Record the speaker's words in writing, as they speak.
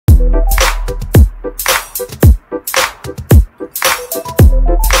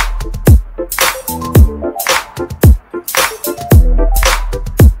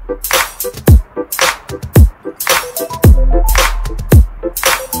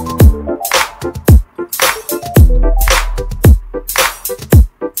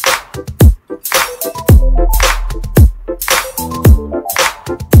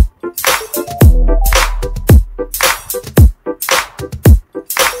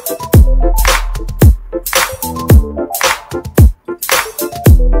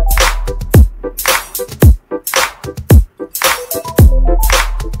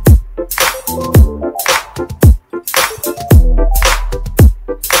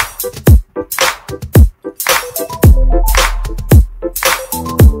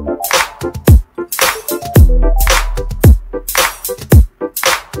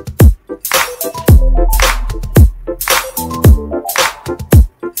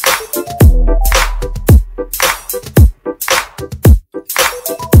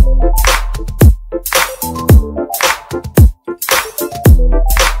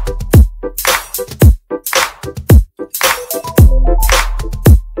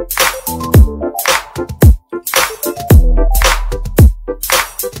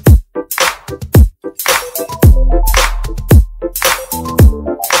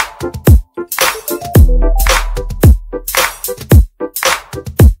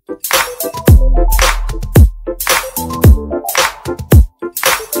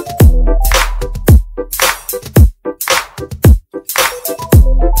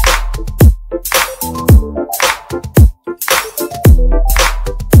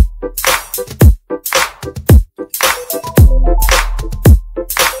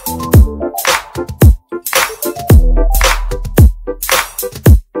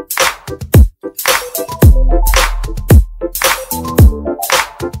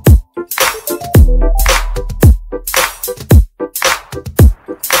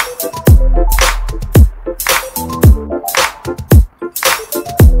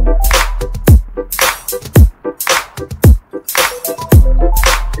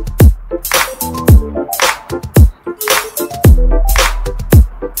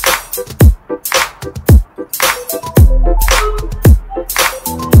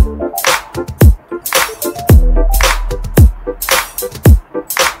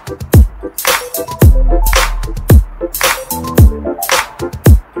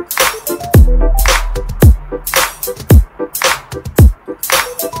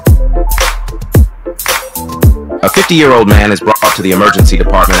50-year-old man is brought to the emergency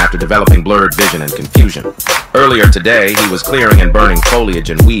department after developing blurred vision and confusion. Earlier today, he was clearing and burning foliage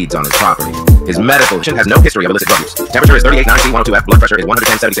and weeds on his property. His medical condition has no history of illicit drug use. Temperature is 38.9 C102F, blood pressure is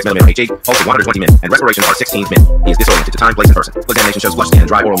 110/76 mm Hg, pulse is 120 min, and respirations are 16 min. He is disoriented to time, place, and person. Examination shows flush skin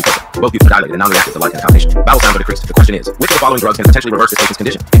and dry oral mucosa. Both pupils are dilated and non-reactive to light and combination. Bowel sounds are decreased. The question is, which of the following drugs can potentially reverse this patient's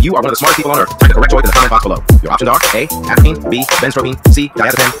condition? If you are one of the smartest people on earth, type the correct choice in the comment box below. Your options are A. Atropine, B. Benztropine, C.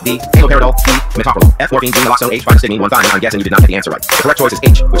 Diazepam, D. Haloperidol, E. Metoprolol, F. Morphine, G. Naloxone, H. Phytostigmine. 1 I'm guessing you did not get the answer right. The correct choice is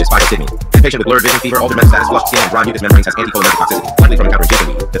H, which is phytostigmine. This patient with blurred vision, fever, altered mental status, flushed skin, and dry mucous membranes has anticholinergic toxicity, likely from encountering ginseng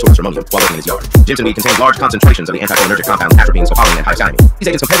weed, Datura stramonium, while working in his yard. Ginseng weed contains large concentrations of the anticholinergic compounds atropine, scopolamine, and hyoscyamine. These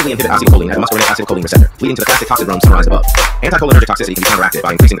agents competitively inhibit acetylcholine at the muscarinic acetylcholine receptor, leading to the classic toxidrome summarized above. Anticholinergic toxicity can be counteracted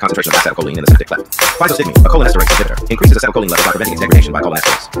by increasing the concentration of acetylcholine in the synaptic cleft. Phytostigmine, a cholinesterase inhibitor, increases acetylcholine levels by preventing its degradation by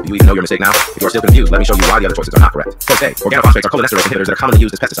cholinesterase. Do you even know your mistake now? If you are still confused, let me show you why the other choices are not correct. Choice A. Organophosphates are cholinesterase inhibitors that are commonly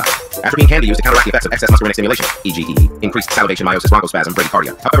used as pesticides. Atropine can be used to counteract the effects of excess muscarinic stimulation, e.g. increased salivation, meiosis, bronchospasm,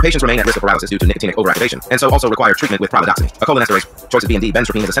 bradycardia. However, patients remain at risk of paralysis due to nicotinic overactivation, and so also require treatment with pralidoxime. A cholinesterase, choices B and D.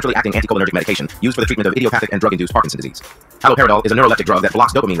 Benztropine is a centrally acting anticholinergic medication used for the treatment of idiopathic and drug-induced Parkinson's disease. Haloperidol is a neuroleptic drug that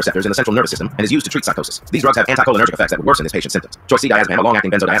blocks dopamine receptors in the central nervous system and is used to treat psychosis. These drugs have anticholinergic effects that would worsen this patient's symptoms. Choice C. Diazepam, a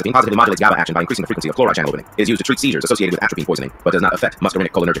long-acting benzodiazepine, positively modulates GABA action by increasing the frequency of chloride channel opening. It is used to treat seizures associated with atropine poisoning, but does not affect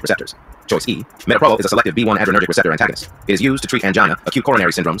muscarinic cholinergic receptors. Choice E. Metoprolol is a selective B1 adrenergic receptor antagonist. It is used to treat angina, acute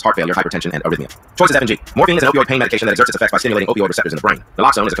coronary syndromes, heart failure, hypertension, and arrhythmia. Choices F and G. Morphine is an opioid pain medication that exerts its effects by stimulating opioid receptors in the brain.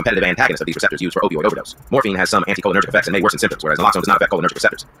 Naloxone is a competitive antagonist of these receptors used for opioid overdose. Morphine has some anticholinergic effects and may worsen symptoms, whereas naloxone does not affect cholinergic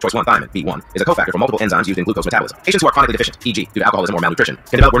receptors. Choice 1, thiamine, B1, is a cofactor for multiple enzymes used in glucose metabolism. Patients who are chronically deficient, e.g. due to alcoholism or malnutrition,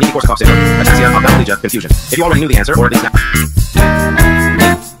 can develop Wernicke-Korsakoff syndrome, ataxia, ophthalmoplegia, confusion. If you already knew the answer, or at least now...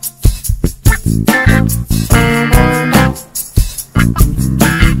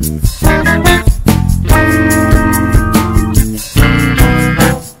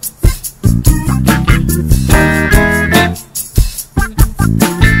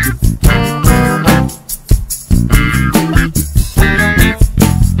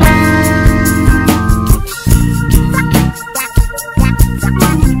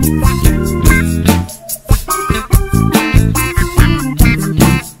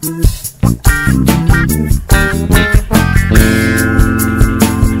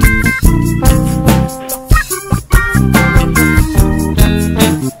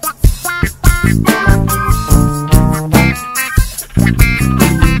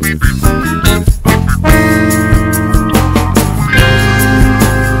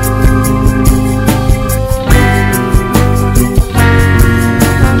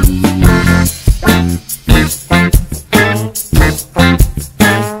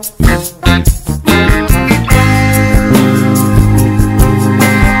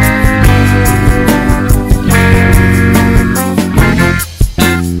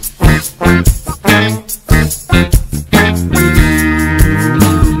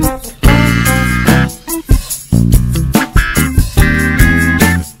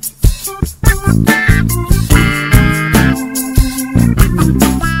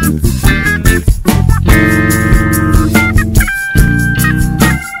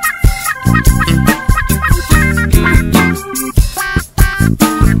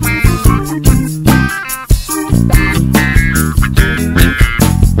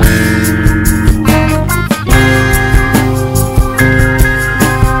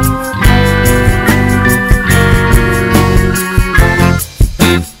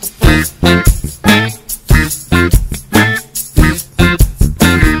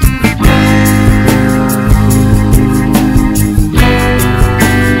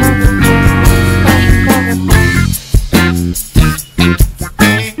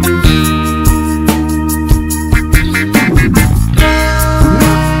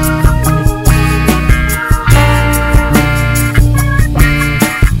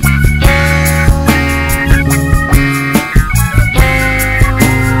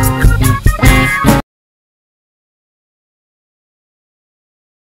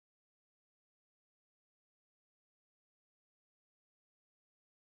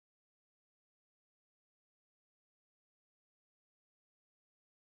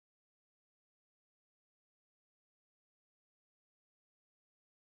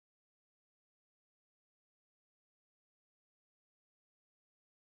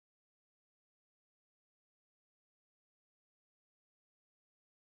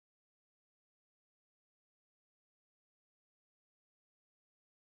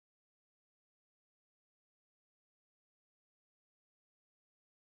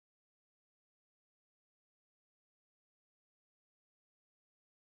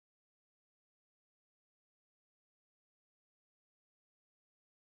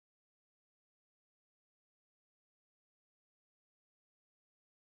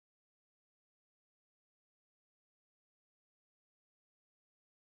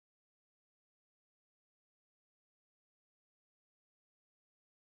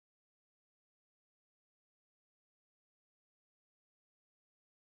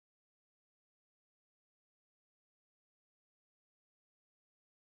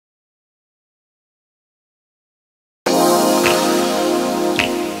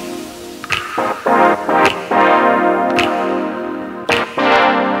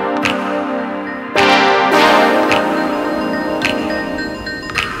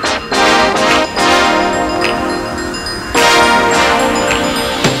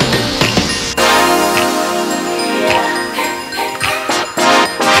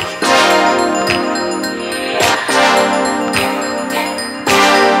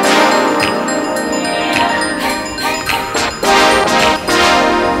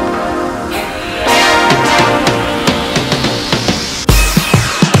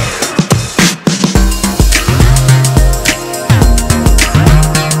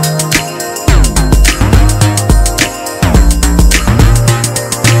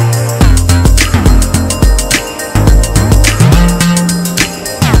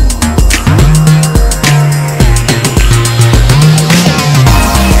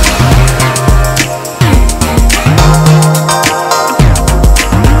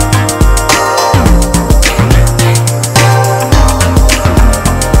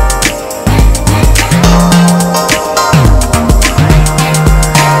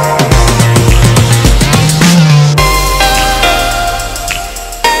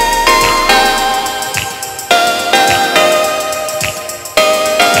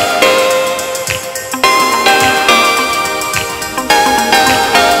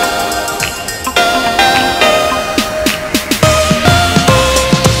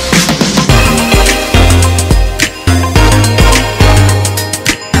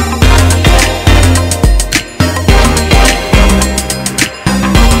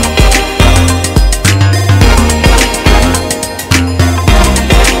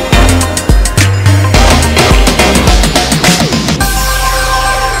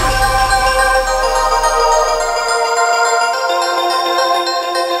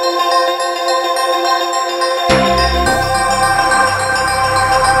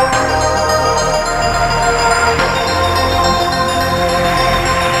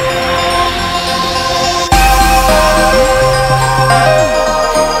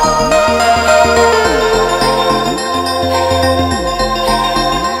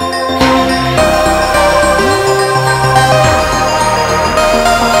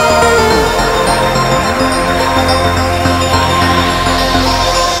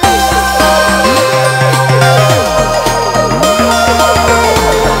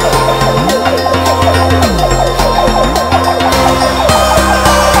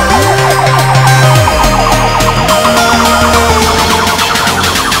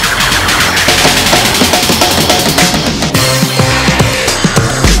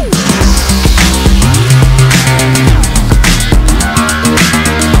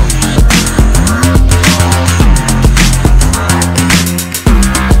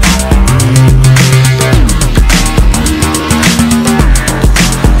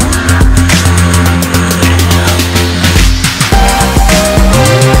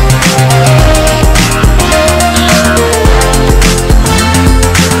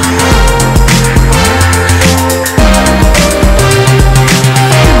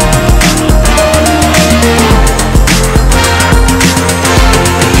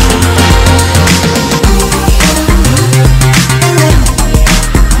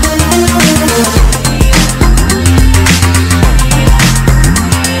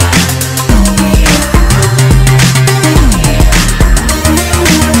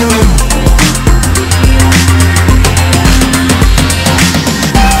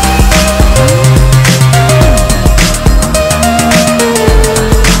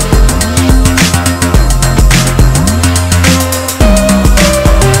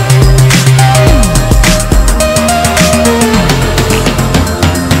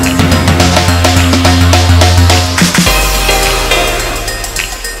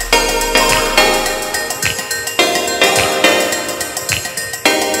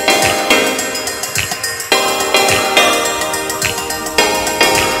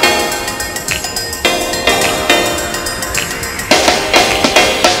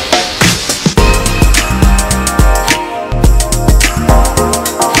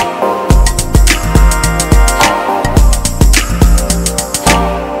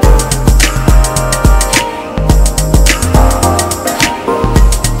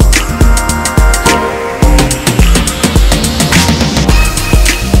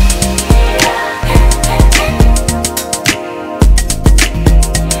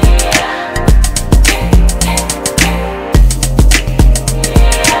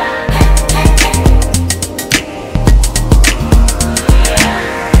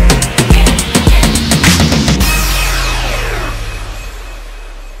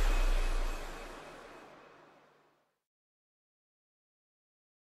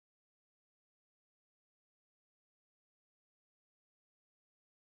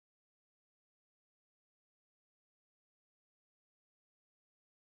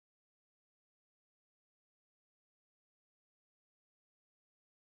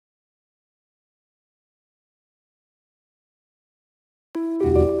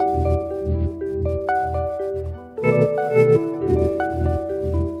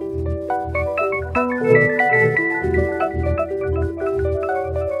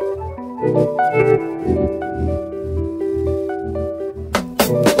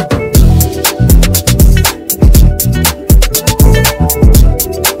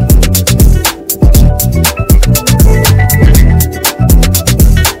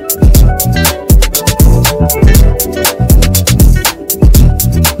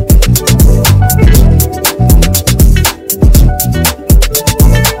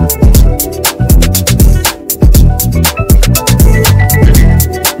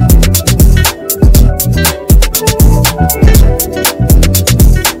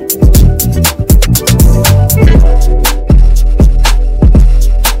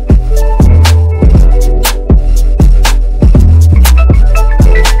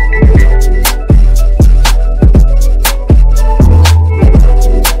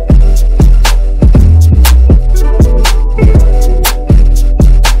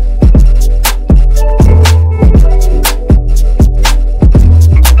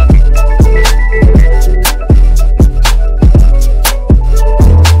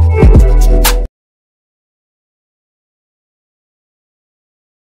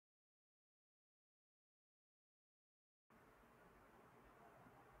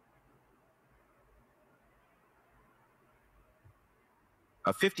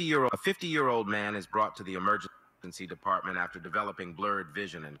 A 50-year-old man is brought to the emergency department after developing blurred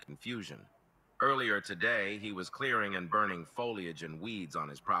vision and confusion. Earlier today, he was clearing and burning foliage and weeds on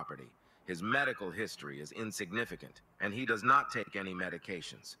his property. His medical history is insignificant, and he does not take any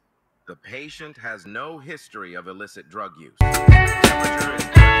medications. The patient has no history of illicit drug use. Temperature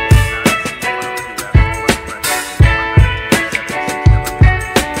is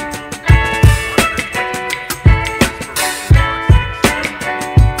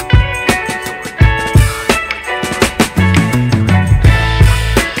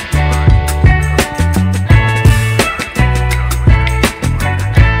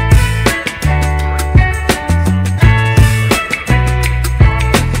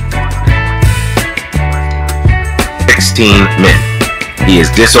 16 men. He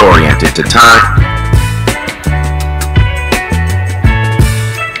is disoriented to time.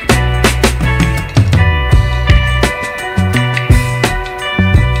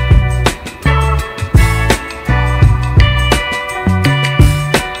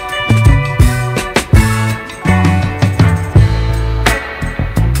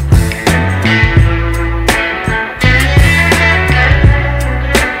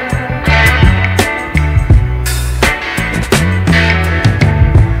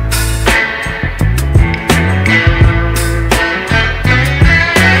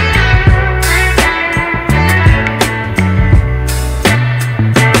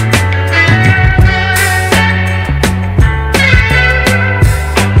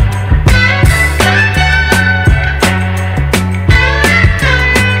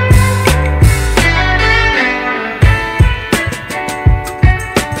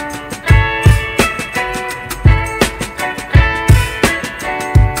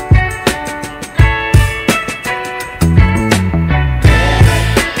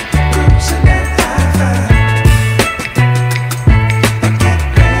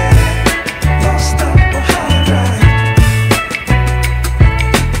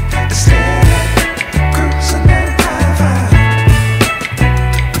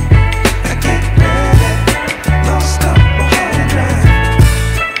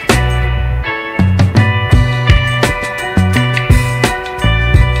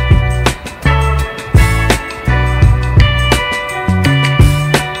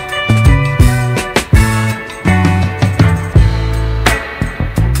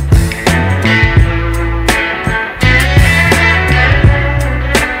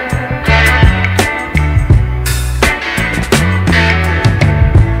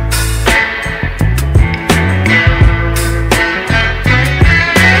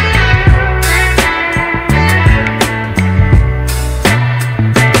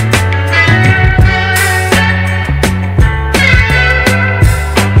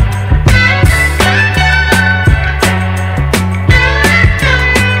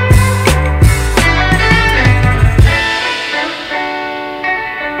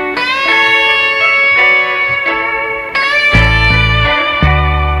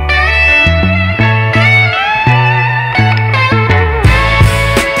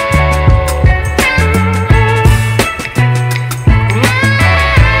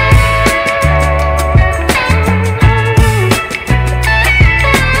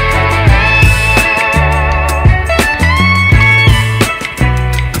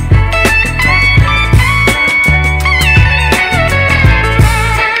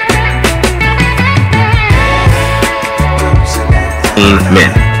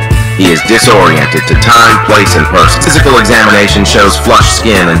 Men. He is disoriented to time, place, and person. Physical examination shows flushed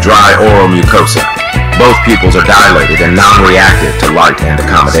skin and dry oral mucosa. Both pupils are dilated and non-reactive to light and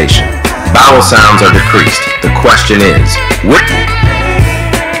accommodation. Bowel sounds are decreased. The question is, which...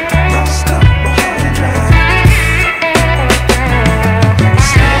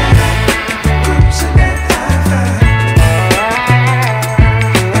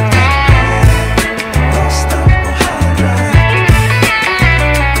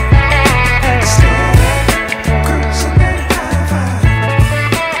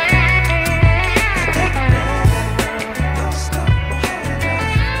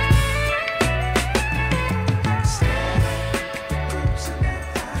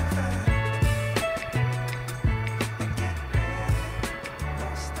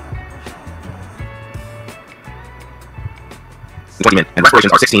 men, and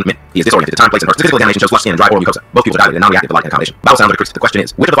respirations are 16 men. He is disoriented to time, place, and person. Physical examination shows flushed skin and dry oral mucosa. Both pupils are dilated and non-reactive to light and accommodation. Bowel sounds are decreased. The question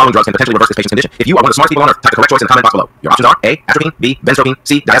is, which of the following drugs can potentially reverse this patient's condition? If you are one of the smartest people on earth, type the correct choice in the comment box below. Your options are A. Atropine, B. Benztropine,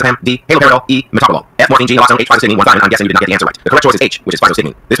 C. Diazepam, D. Haloperidol, E. Metoprolol, F. Morphine, G. Naloxone, H. Physostigmine, 1,5. I'm guessing you did not get the answer right. The correct choice is H, which is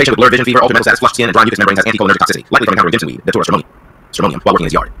physostigmine. This patient with blurred vision, fever, altered mental status, flushed skin, and dry mucous membranes has anticholinergic toxicity, likely from encountering Jimson weed, Datura stramonium, while working in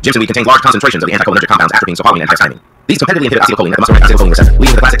his yard. Jimson weed contains large concentrations of the anticholinergic compounds atropine, scopolamine, and hyoscyamine. These competitively inhibit acetylcholine at the muscle acetylcholine receptor,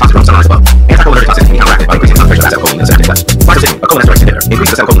 leading to the classic toxic drug sunlight above. Anticholinergic toxicity can be counteracted by increasing concentration of acetylcholine in the synaptic flesh. Cytosine, a cholinesterase inhibitor,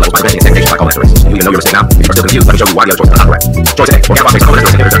 increases acetylcholine levels by preventing its degradation by cholinesterase. Do you even know your mistake now? If you are still confused, let me show you why the other choices are not correct. Choice A, organophosphate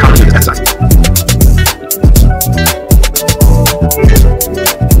cholinesterase inhibitors are commonly used as pesticides.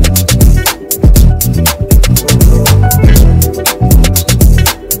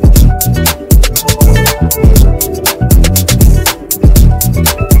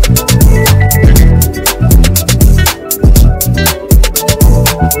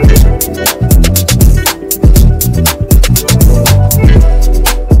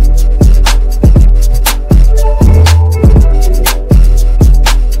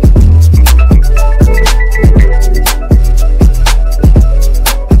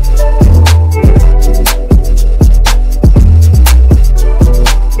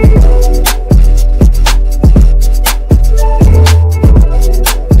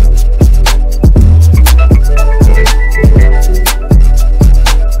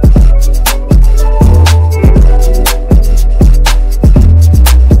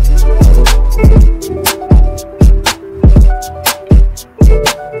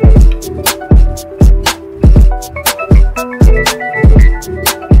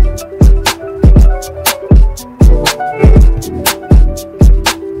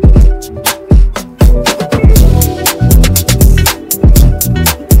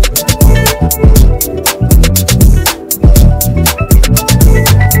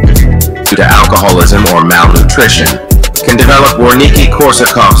 To alcoholism or malnutrition can develop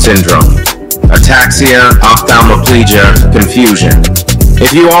Wernicke-Korsakoff syndrome, ataxia, ophthalmoplegia, confusion.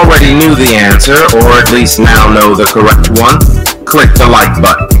 If you already knew the answer, or at least now know the correct one, click the like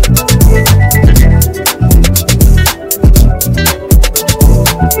button.